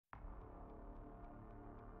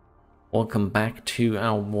Welcome back to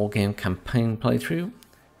our Wargame campaign playthrough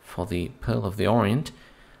for the Pearl of the Orient.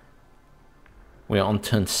 We are on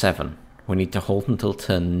turn 7. We need to hold until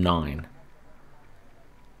turn 9.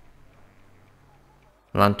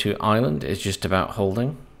 Land to Island is just about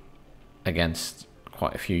holding against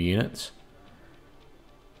quite a few units.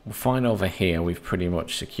 We'll find over here we've pretty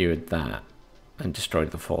much secured that and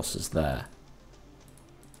destroyed the forces there.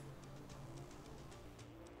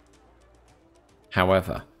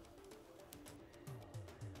 However,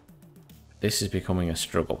 this is becoming a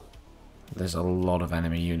struggle. There's a lot of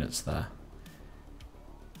enemy units there.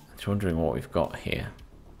 I'm just wondering what we've got here.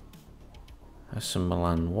 There's some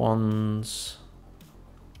Milan 1s.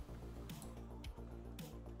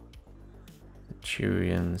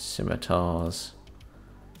 Centurions, scimitars.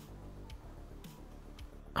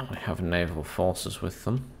 And we have naval forces with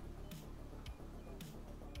them.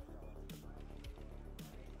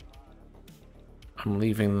 I'm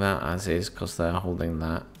leaving that as is because they're holding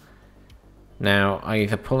that. Now, I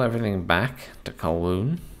either pull everything back to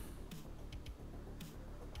Kowloon,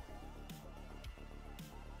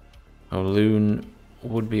 Kowloon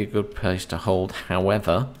would be a good place to hold.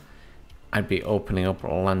 However, I'd be opening up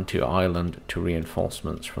land to Island to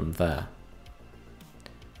reinforcements from there.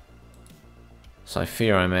 So I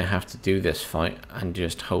fear I may have to do this fight and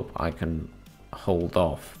just hope I can hold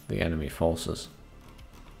off the enemy forces.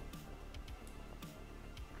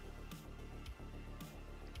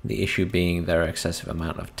 The issue being their excessive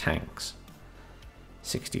amount of tanks.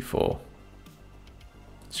 64.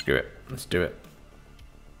 Screw it. Let's do it.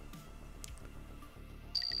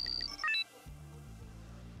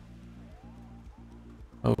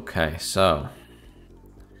 Okay, so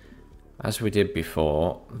as we did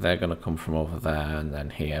before, they're going to come from over there and then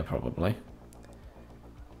here probably.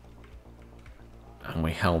 And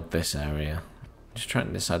we held this area. Just trying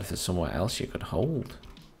to decide if there's somewhere else you could hold.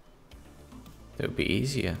 It would be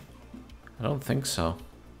easier. I don't think so.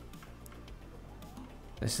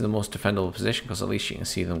 This is the most defendable position because at least you can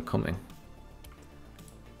see them coming.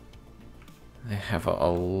 They have a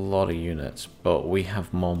lot of units, but we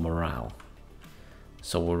have more morale.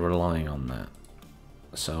 So we're relying on that.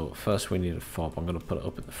 So first we need a fob. I'm going to put it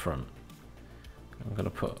up at the front. I'm going to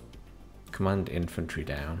put command infantry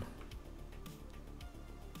down.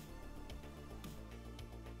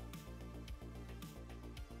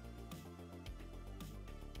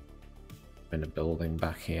 In a building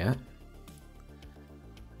back here.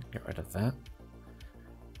 Get rid of that.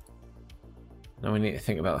 Now we need to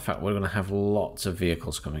think about the fact we're going to have lots of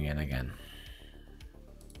vehicles coming in again.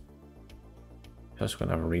 First we're going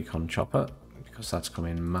to have a recon chopper because that's come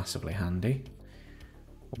in massively handy.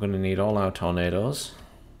 We're going to need all our tornadoes.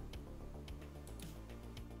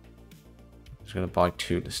 I'm just going to buy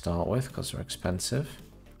 2 to start with because they're expensive.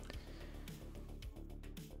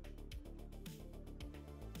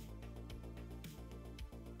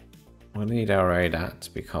 We're going to need our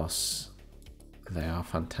ADATs because they are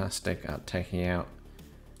fantastic at taking out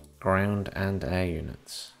ground and air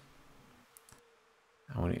units.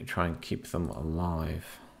 And we need to try and keep them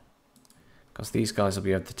alive. Because these guys will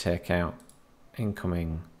be able to take out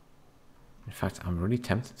incoming. In fact, I'm really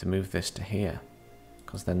tempted to move this to here.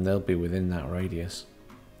 Because then they'll be within that radius.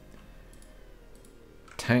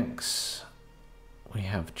 Tanks. We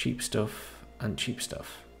have cheap stuff and cheap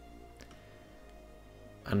stuff.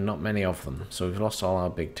 And not many of them, so we've lost all our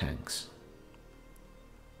big tanks,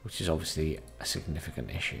 which is obviously a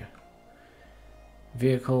significant issue.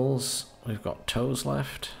 Vehicles, we've got tows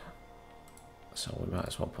left, so we might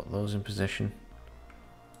as well put those in position.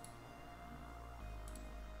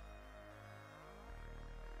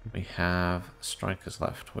 We have strikers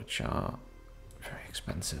left, which are very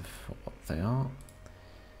expensive for what they are,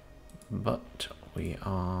 but we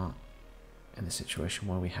are in a situation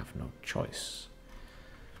where we have no choice.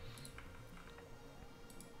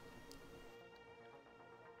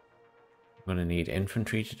 We're going to need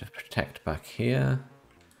infantry to protect back here.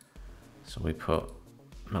 So we put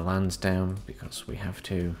Milans down because we have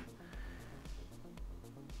to.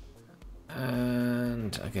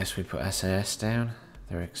 And I guess we put SAS down.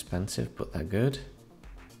 They're expensive, but they're good.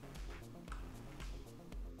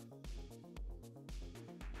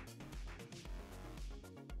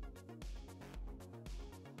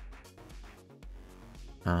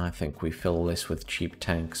 And I think we fill this with cheap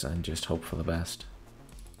tanks and just hope for the best.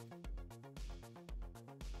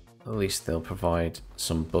 At least they'll provide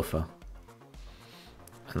some buffer.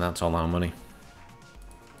 And that's all our money.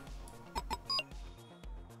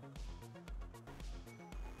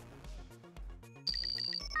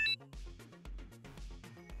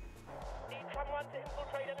 Need someone to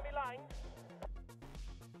infiltrate enemy lines?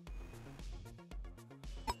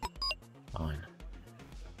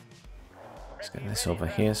 Let's get this over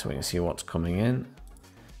here so we can see what's coming in.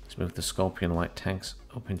 Let's move the Scorpion light tanks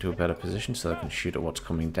up into a better position so they can shoot at what's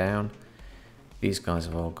coming down. These guys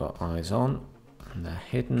have all got eyes on and they're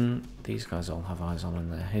hidden. These guys all have eyes on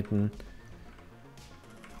and they're hidden.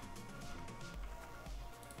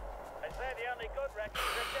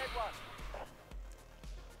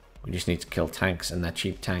 We just need to kill tanks, and they're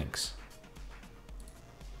cheap tanks.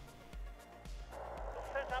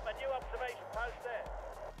 Set up a new observation post there.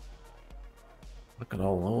 Look at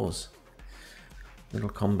all those little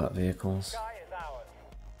combat vehicles. Sky is ours.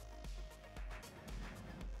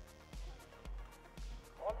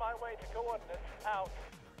 On my way to coordinates. Out.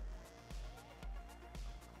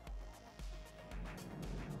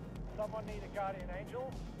 Someone need a guardian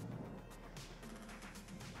angel?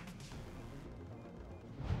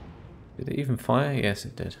 Did it even fire? Yes,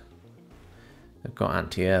 it did. They've got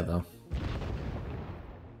anti-air though,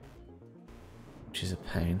 which is a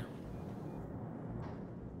pain.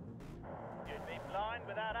 You'd be blind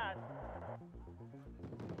without us.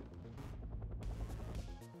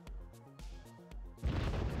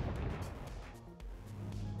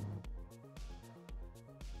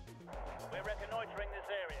 We're reconnoitering this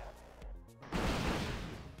area.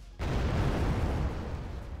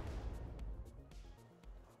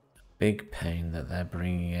 Big pain that they're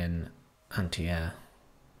bringing in anti-air.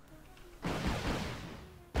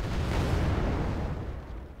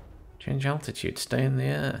 Change altitude, stay in the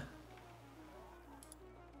air.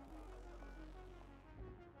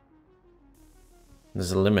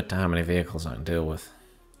 There's a limit to how many vehicles I can deal with.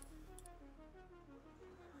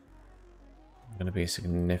 It's going to be a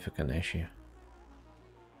significant issue.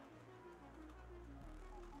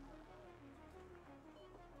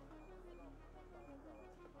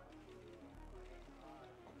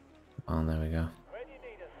 Oh, there we go. Where do you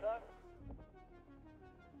need us, son?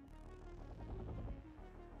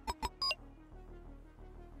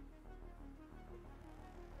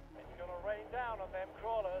 It's gonna rain down on them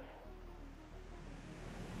crawlers.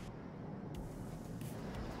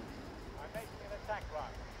 I'm making an attack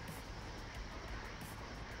run.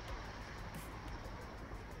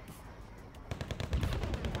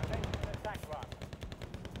 I'm making an attack run.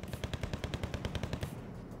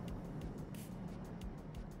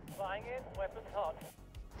 Flying in, weapons hot.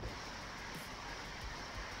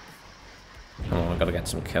 Oh, I've got to get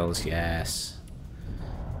some kills, yes.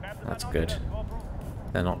 That's good.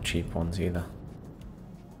 They're not cheap ones either.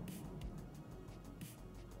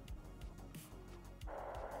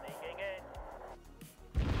 Sneaking in.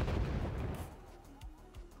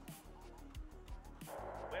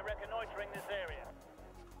 We're reconnoitering this area.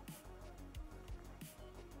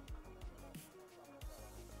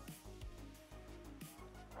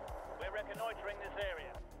 We're reconnoitering this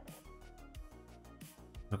area.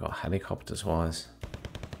 We've got helicopters wise.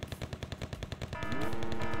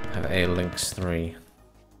 Have a Lynx 3.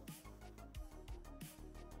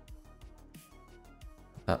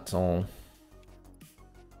 That's all.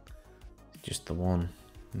 Just the one.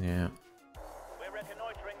 Yeah. We're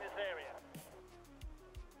reconnoitering this area.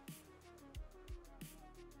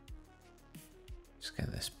 Just get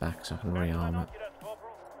this back so I can rearm it. Binoculars,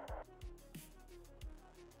 Corporal.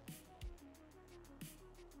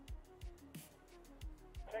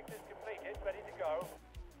 Check this completed, ready to go.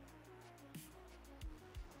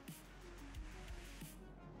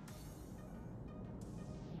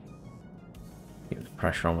 Keep the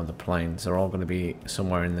pressure on with the planes. They're all going to be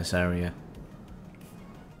somewhere in this area.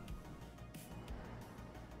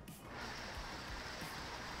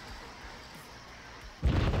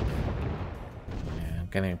 Yeah, I'm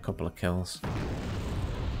getting a couple of kills.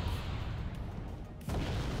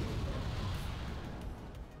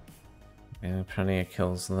 Yeah, plenty of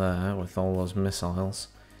kills there with all those missiles.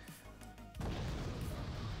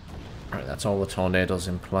 Right, that's all the tornadoes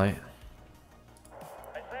in play.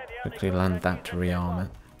 Quickly land that to rearm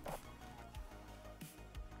it.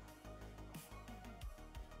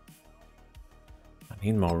 I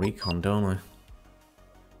need more recon, don't I?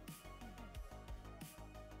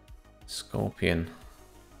 Scorpion.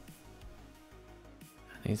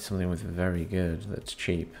 I need something with very good that's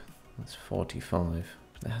cheap. That's 45.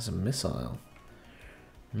 But it has a missile.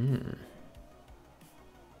 Set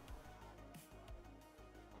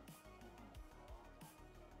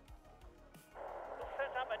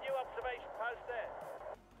up a new observation post there.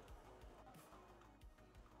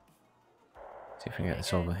 See if we can get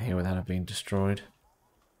this over here without it being destroyed.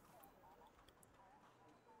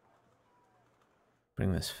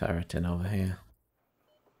 Bring this ferret in over here.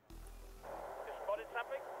 You spotted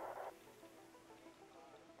something?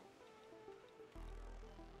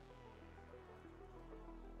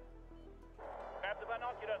 Grab the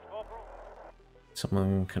binoculars, Corporal.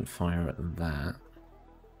 Someone can fire at that.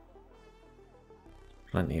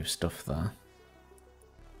 Plenty of stuff there.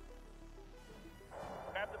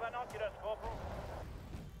 Grab the binoculars, Corporal.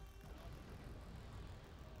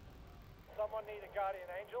 Someone need a guardian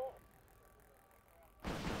angel?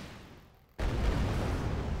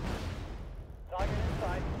 Target in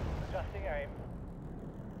sight. Adjusting aim.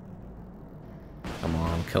 Come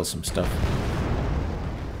on, kill some stuff.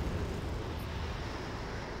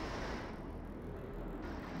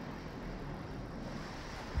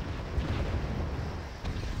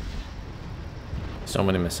 So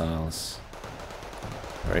many missiles.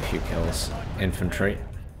 Very few kills. Infantry.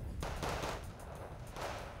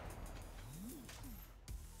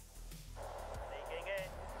 Sneaking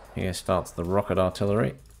in. Here starts the rocket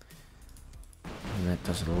artillery. And that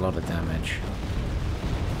does a lot of damage.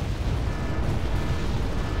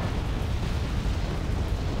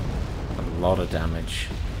 A lot of damage.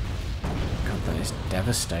 God, that is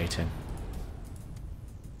devastating.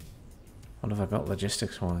 What have I got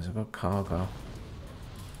logistics wise? I've got cargo.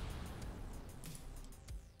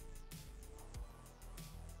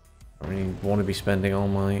 I really want to be spending all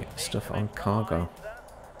my stuff on cargo.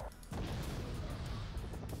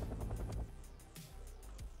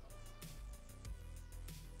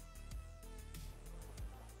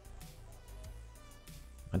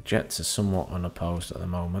 My jets are somewhat unopposed at the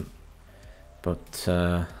moment, but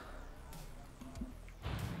just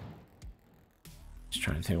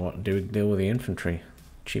trying to think what to deal with the infantry.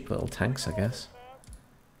 Cheap little tanks, I guess.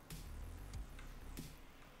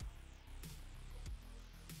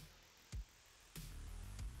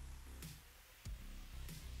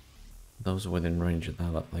 Those are within range of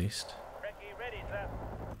that at least. Recce ready, sir.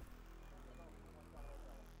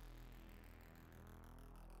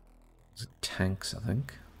 Those are tanks, I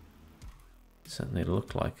think. Certainly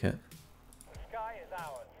look like it. The sky is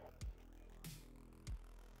ours.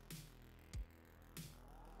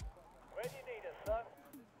 Where do you need us, son?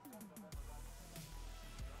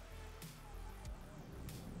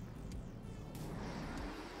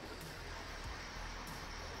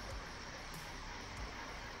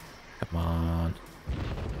 Come on.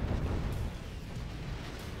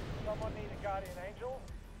 Someone need a guardian angel?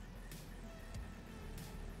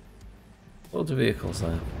 Loads of vehicles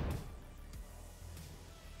there.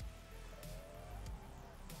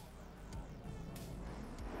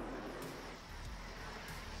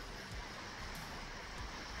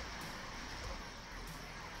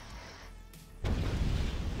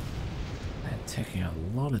 They're taking a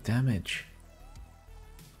lot of damage.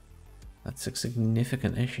 That's a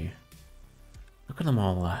significant issue. Look at them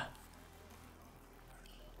all there.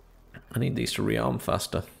 I need these to rearm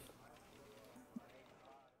faster.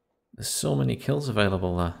 There's so many kills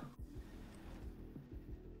available there.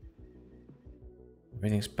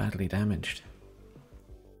 Everything's badly damaged.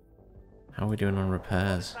 How are we doing on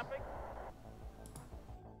repairs? Something?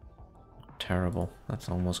 Terrible. That's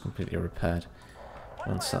almost completely repaired.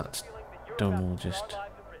 Once that's done, we'll just...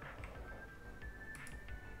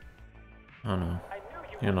 Oh no.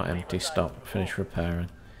 You're not empty. Stop. Finish repairing.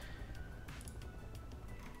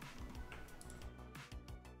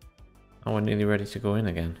 Oh, we're nearly ready to go in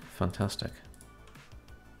again. Fantastic.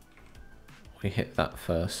 We hit that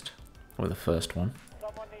first. Or the first one.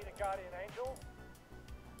 Someone need a guardian angel?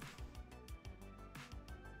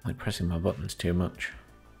 I'm pressing my buttons too much.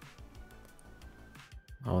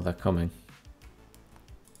 Oh, they're coming.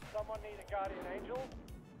 Someone need a guardian angel?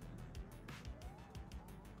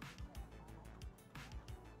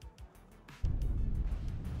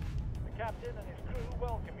 The captain and his crew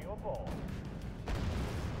welcome you aboard.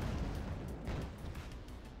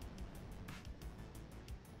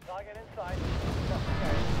 Target in sight. Just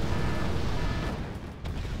okay.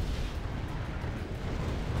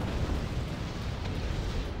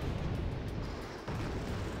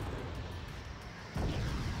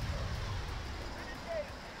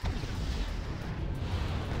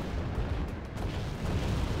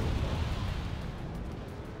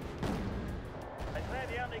 I say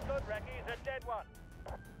the only good Recce is a dead one.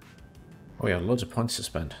 Oh yeah, loads of points to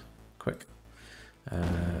spend. Quick.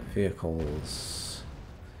 Vehicles.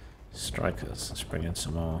 Strikers. Let's bring in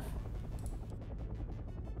some more.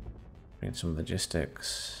 Bring in some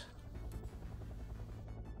logistics.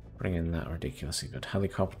 Bring in that ridiculously good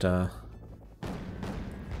helicopter.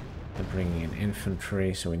 They're bringing in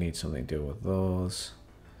infantry, so we need something to deal with those.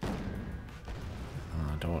 I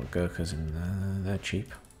don't want Gurkhas in there. They're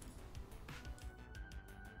cheap.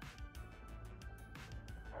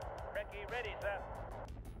 Recce ready, sir.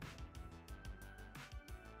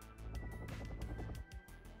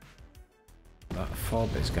 That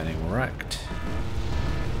fob is getting wrecked.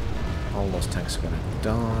 All those tanks are going to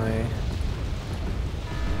die.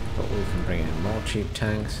 But we can bring in more cheap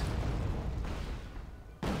tanks.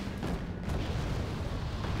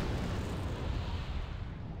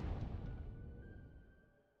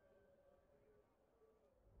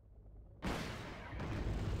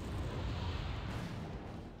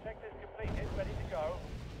 Check this completed, ready to go.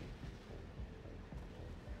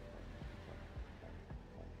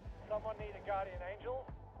 Someone need a guardian angel?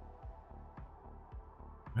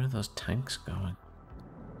 Where are those tanks going?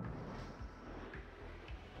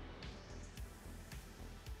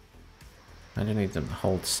 I don't need them to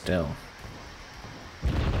hold still.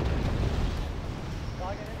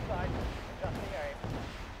 Target in sight, adjusting aim.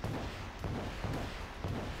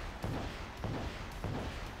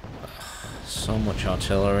 So much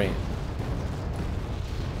artillery.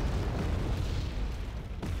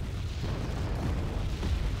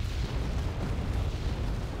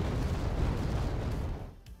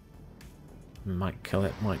 Might kill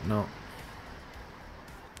it, might not.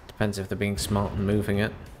 Depends if they're being smart and moving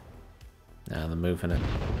it. No, they're moving it.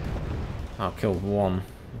 I'll kill one.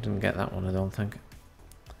 Didn't get that one, I don't think.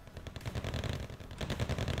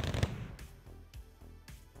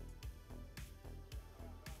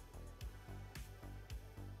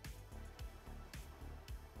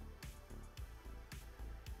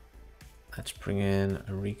 Let's bring in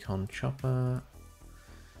a recon chopper.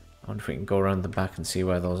 I wonder if we can go around the back and see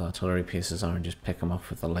where those artillery pieces are and just pick them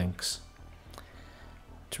off with the links.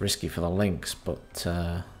 It's risky for the links, but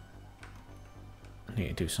I need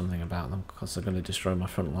to do something about them because they're going to destroy my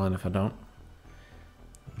front line if I don't.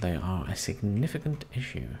 They are a significant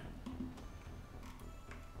issue.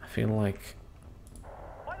 I feel like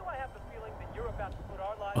Why do I have the feeling that you're about to put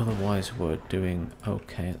our lives otherwise we're doing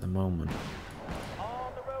okay at the moment.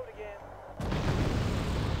 on the road again?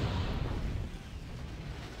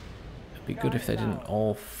 It'd be good if they didn't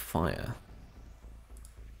all fire.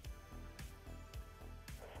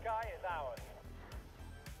 The sky is ours.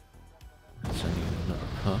 So I need another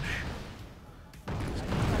push.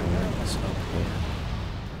 It's up here.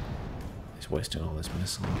 He's wasting all his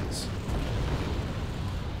missiles.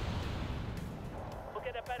 We'll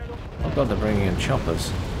get a better look. Oh god, they're bringing in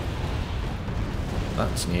choppers.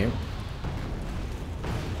 That's new.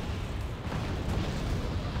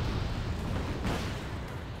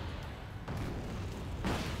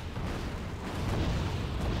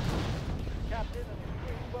 Captain and his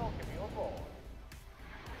crew welcome you aboard.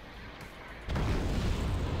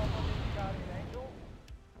 Someone need a guardian angel?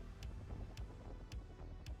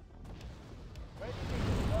 Ready to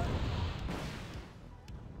go, sir?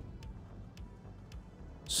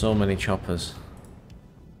 So many choppers.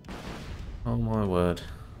 Oh my word.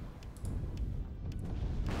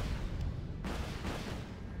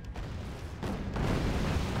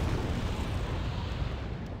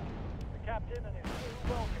 The captain and his crew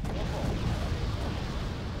welcome you aboard.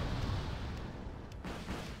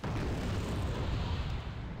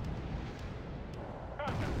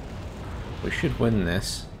 We should win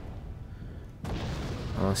this.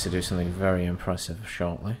 Unless they do something very impressive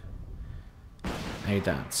shortly.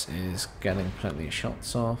 ADATS is getting plenty of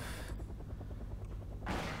shots off.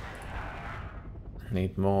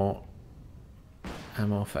 Need more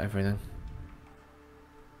ammo for everything.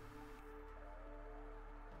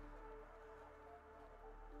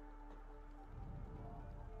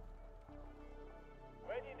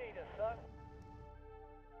 Where do you need us, sir?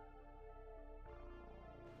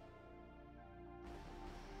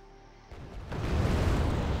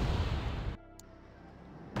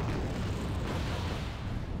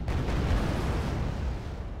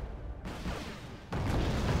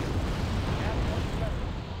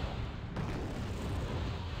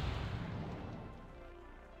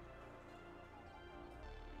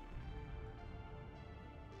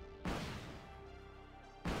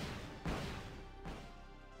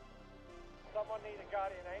 Someone need a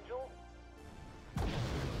guardian angel?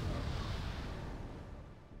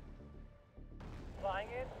 Flying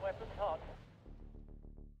in, weapons hot.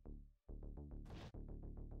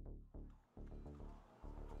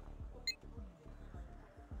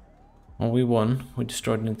 Well, we won. We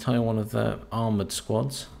destroyed an entire one of the armoured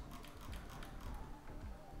squads.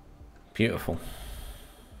 Beautiful.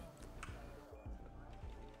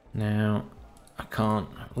 Now, I can't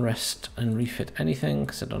rest and refit anything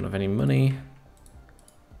because I don't have any money.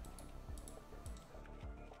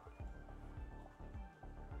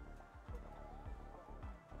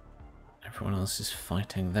 Everyone else is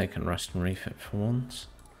fighting. They can rest and refit for once.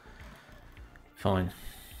 Fine.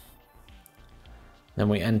 Then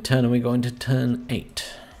we end turn and we go into turn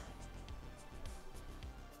 8.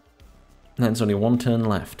 And there's only one turn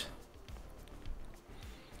left.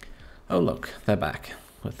 Oh look, they're back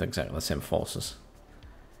with exactly the same forces.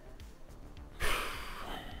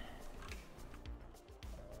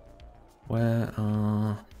 Where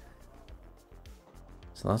are...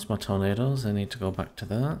 So that's my tornadoes, I need to go back to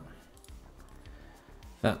that.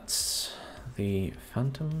 That's the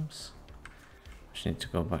phantoms. Just need to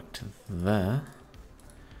go back to there.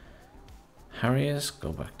 Harriers,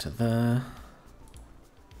 go back to there.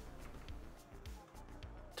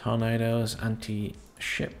 Tornadoes,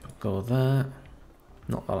 anti-ship, go there.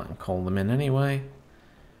 Not that I can call them in anyway.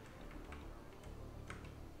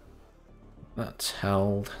 That's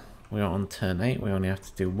held. We're on turn 8, we only have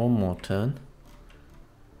to do one more turn.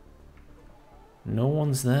 No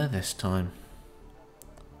one's there this time.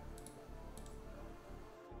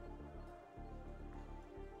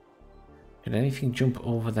 Can anything jump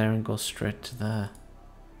over there and go straight to there?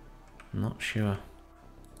 I'm not sure.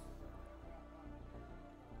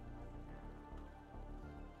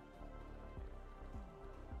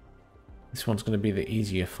 This one's going to be the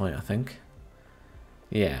easier fight, I think.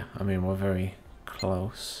 Yeah, I mean, we're very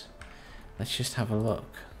close. Let's just have a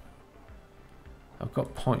look. I've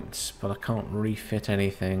got points, but I can't refit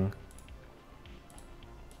anything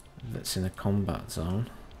that's in a combat zone.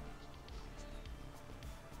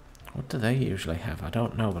 What do they usually have? I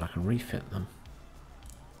don't know, but I can refit them.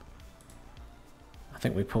 I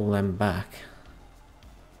think we pull them back.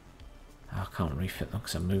 Oh, I can't refit them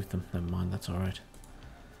because I moved them. Never mind, that's alright.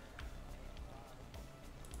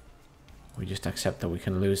 We just accept that we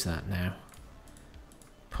can lose that now.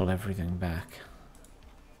 Pull everything back.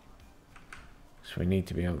 So we need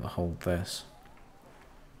to be able to hold this.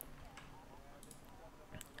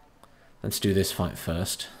 Let's do this fight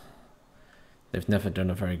first. They've never done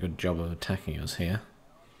a very good job of attacking us here.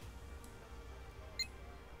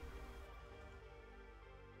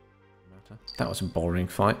 That was a boring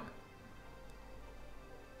fight.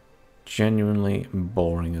 Genuinely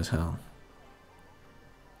boring as hell.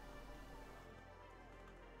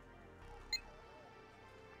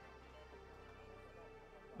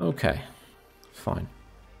 Okay, fine.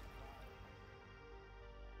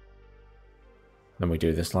 Then we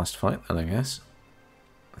do this last fight then, I guess.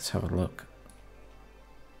 Let's have a look.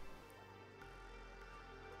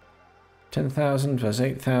 10,000 versus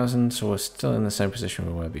 8,000, so we're still in the same position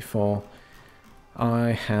we were before.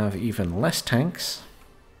 I have even less tanks,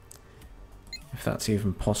 if that's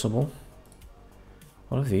even possible.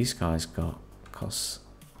 What have these guys got? Because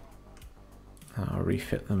I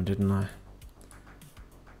refit them, didn't I?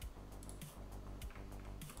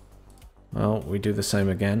 Well, we do the same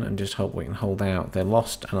again and just hope we can hold out. They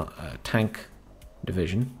lost a tank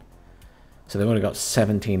division, so they've only got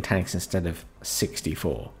 17 tanks instead of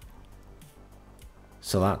 64.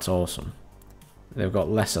 So that's awesome. They've got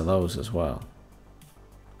less of those as well,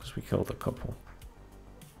 because we killed a couple.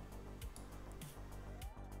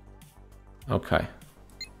 Okay.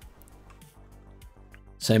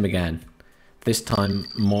 Same again. This time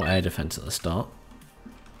more air defense at the start,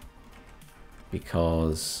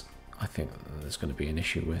 because I think there's going to be an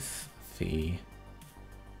issue with the...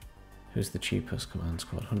 Who's the cheapest command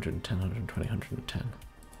squad? 110, 120, 110.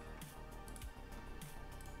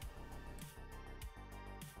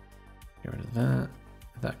 Get rid of that.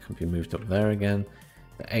 That can be moved up there again.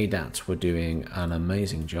 The ADATs were doing an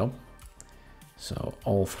amazing job. So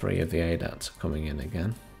all three of the ADATs are coming in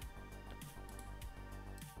again.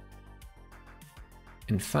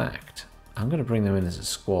 In fact, I'm going to bring them in as a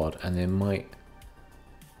squad and they might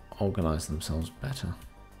organize themselves better.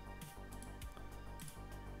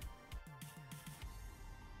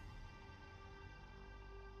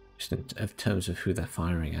 Just in terms of who they're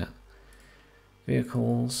firing at.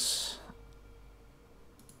 Vehicles.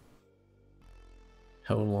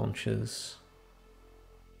 Tow launchers.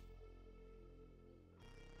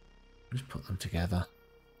 Just put them together.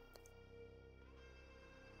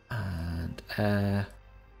 And air.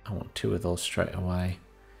 I want 2 of those straight away.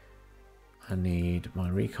 I need my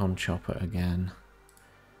recon chopper again.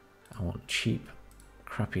 I want cheap,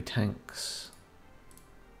 crappy tanks.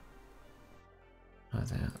 Oh,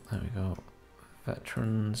 there we go.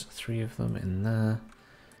 Veterans, 3 of them in there.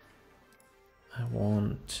 I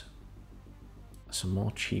want some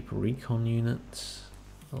more cheap recon units.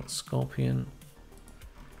 Little Scorpion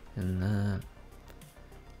in there.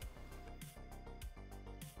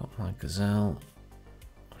 Got my Gazelle,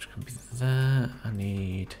 which can be there. I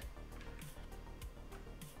need...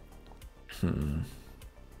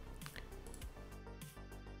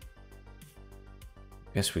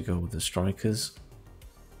 Guess we go with the strikers.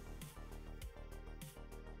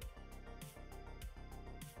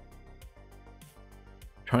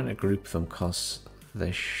 Trying to group them because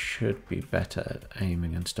they should be better at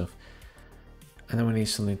aiming and stuff. And then we need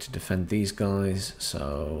something to defend these guys,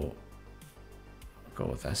 so go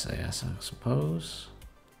with SAS, I suppose.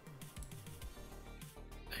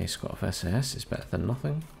 A squad of SAS is better than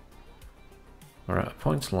nothing. We're at a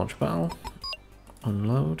point to launch battle.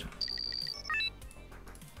 Unload.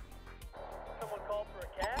 Someone called for a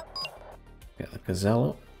cab? Get the Gazelle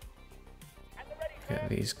up. And the ready Get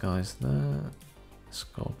these guys there.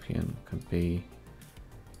 Scorpion could be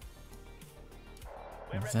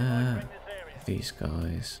there. These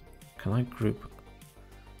guys. Can I group?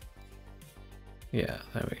 Yeah,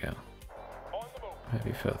 there we go.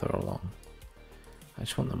 Maybe further along. I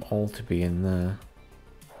just want them all to be in there.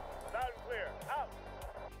 Loud and clear. Out.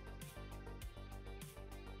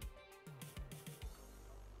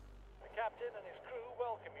 The captain and his crew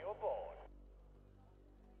welcome you aboard.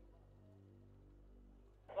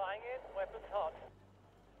 Flying in, weapons hot.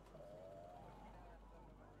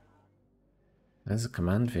 There's a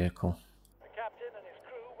command vehicle. The captain and his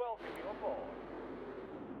crew welcome you aboard.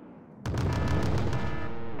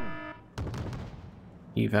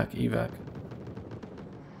 Evac, evac.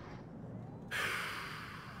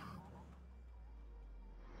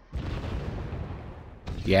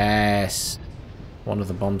 Yes! One of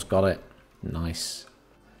the bombs got it. Nice.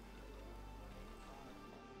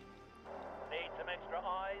 Need some extra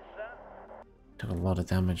eyes, sir? Took a lot of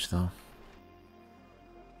damage though.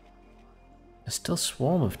 There's still a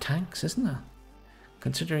swarm of tanks, isn't there?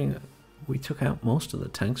 Considering that we took out most of the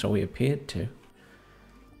tanks, or we appeared to.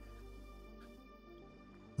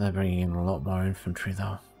 They're bringing in a lot more infantry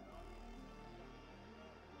though.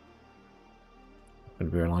 I'm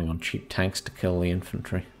going to be relying on cheap tanks to kill the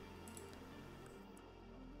infantry.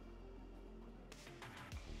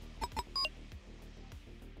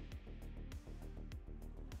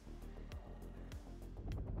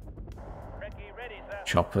 Recce ready, sir.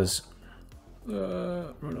 Choppers.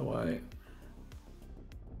 Run away.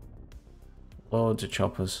 Loads of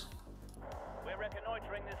choppers. We're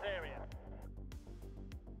reconnoitering this area.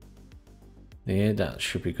 The ADAT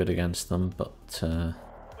should be good against them, but We're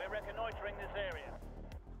reconnoitering this area.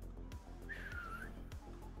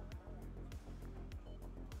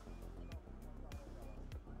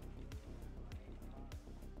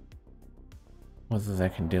 whether they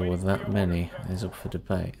can deal with that many is up for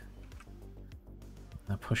debate.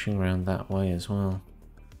 They're pushing around that way as well.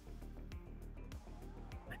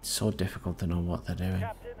 It's so difficult to know what they're doing.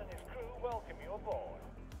 Captain and his crew welcome you aboard.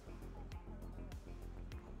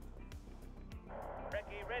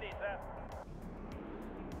 Recce ready, sir.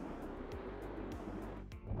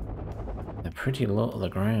 They're pretty low to the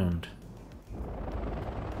ground.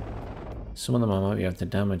 Some of them I might be able to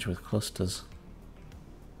damage with clusters.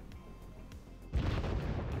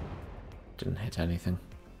 Didn't hit anything.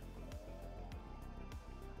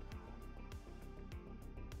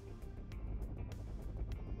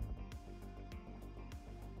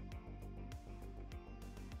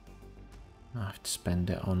 I have to spend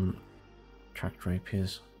it on tracked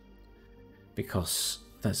rapiers because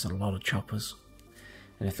there's a lot of choppers,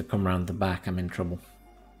 and if they come round the back I'm in trouble.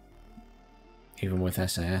 Even with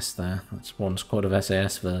SAS there, that's one squad of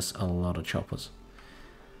SAS versus a lot of choppers,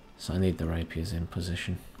 so I need the rapiers in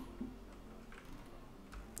position.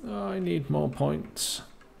 Oh, I need more points.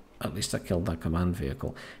 At least I killed that command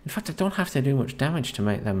vehicle. In fact, I don't have to do much damage to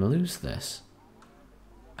make them lose this.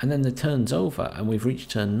 And then the turn's over and we've reached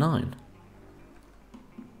turn 9.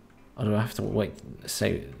 Or do I have to wait,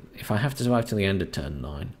 say, if I have to survive till the end of turn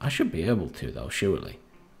 9? I should be able to though, surely.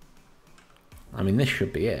 I mean, this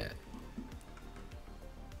should be it.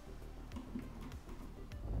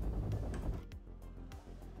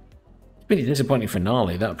 It's been a disappointing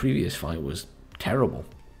finale. That previous fight was terrible.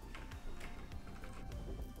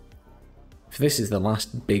 If this is the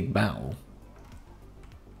last big battle,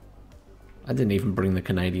 I didn't even bring the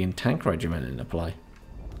Canadian Tank Regiment into play.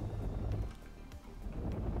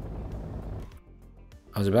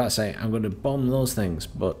 I was about to say, I'm going to bomb those things,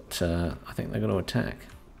 but I think they're going to attack.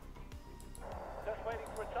 Just waiting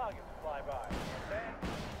for a target to fly by.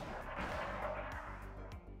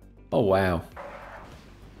 Oh, wow.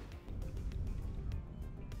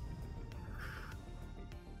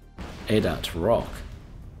 ADAT rock.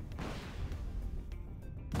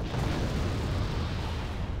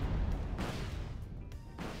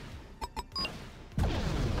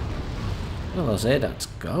 Well, those ADATs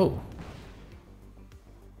go.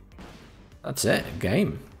 That's it,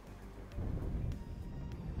 game.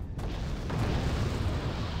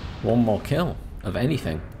 One more kill of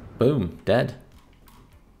anything. Boom, dead.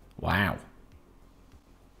 Wow.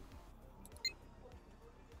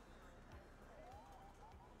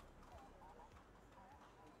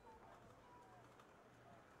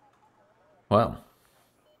 Well.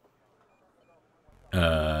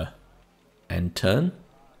 End turn.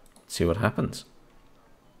 See what happens.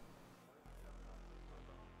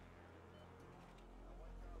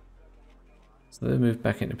 So they move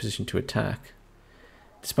back into position to attack.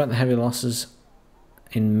 Despite the heavy losses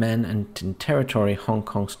in men and in territory, Hong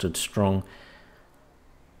Kong stood strong.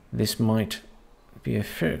 This might be a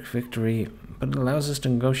Pyrrhic victory, but it allows us to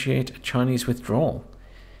negotiate a Chinese withdrawal.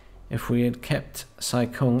 If we had kept Sai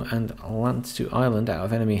Kung and Lantu Island out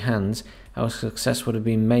of enemy hands, our success would have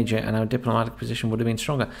been major and our diplomatic position would have been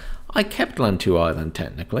stronger. I kept Lantu Island,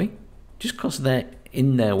 technically, just because they're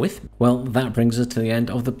in there with me. Well, that brings us to the end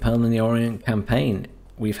of the Pearl in the Orient campaign.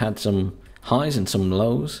 We've had some highs and some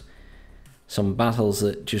lows, some battles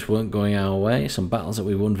that just weren't going our way, some battles that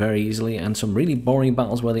we won very easily, and some really boring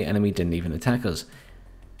battles where the enemy didn't even attack us.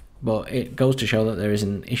 But it goes to show that there is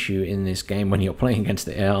an issue in this game when you're playing against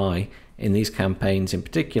the AI, in these campaigns in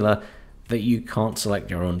particular, that you can't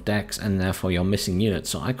select your own decks and therefore you're missing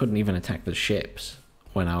units. So I couldn't even attack the ships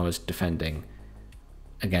when I was defending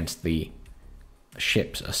against the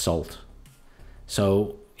ship's assault.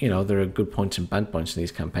 So, you know, there are good points and bad points in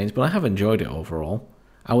these campaigns, but I have enjoyed it overall.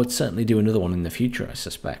 I would certainly do another one in the future, I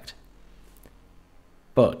suspect.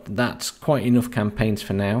 But that's quite enough campaigns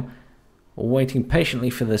for now. We're waiting patiently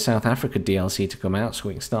for the South Africa DLC to come out so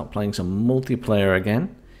we can start playing some multiplayer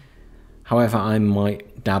again. However, I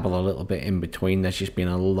might dabble a little bit in between. There's just been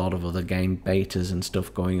a lot of other game betas and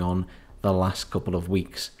stuff going on the last couple of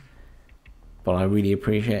weeks. But I really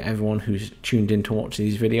appreciate everyone who's tuned in to watch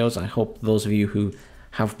these videos. I hope those of you who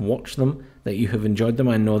have watched them, that you have enjoyed them.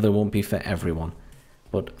 I know they won't be for everyone.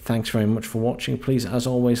 But thanks very much for watching. Please, as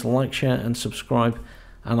always, like, share and subscribe.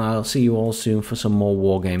 And I'll see you all soon for some more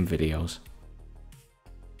Wargame videos.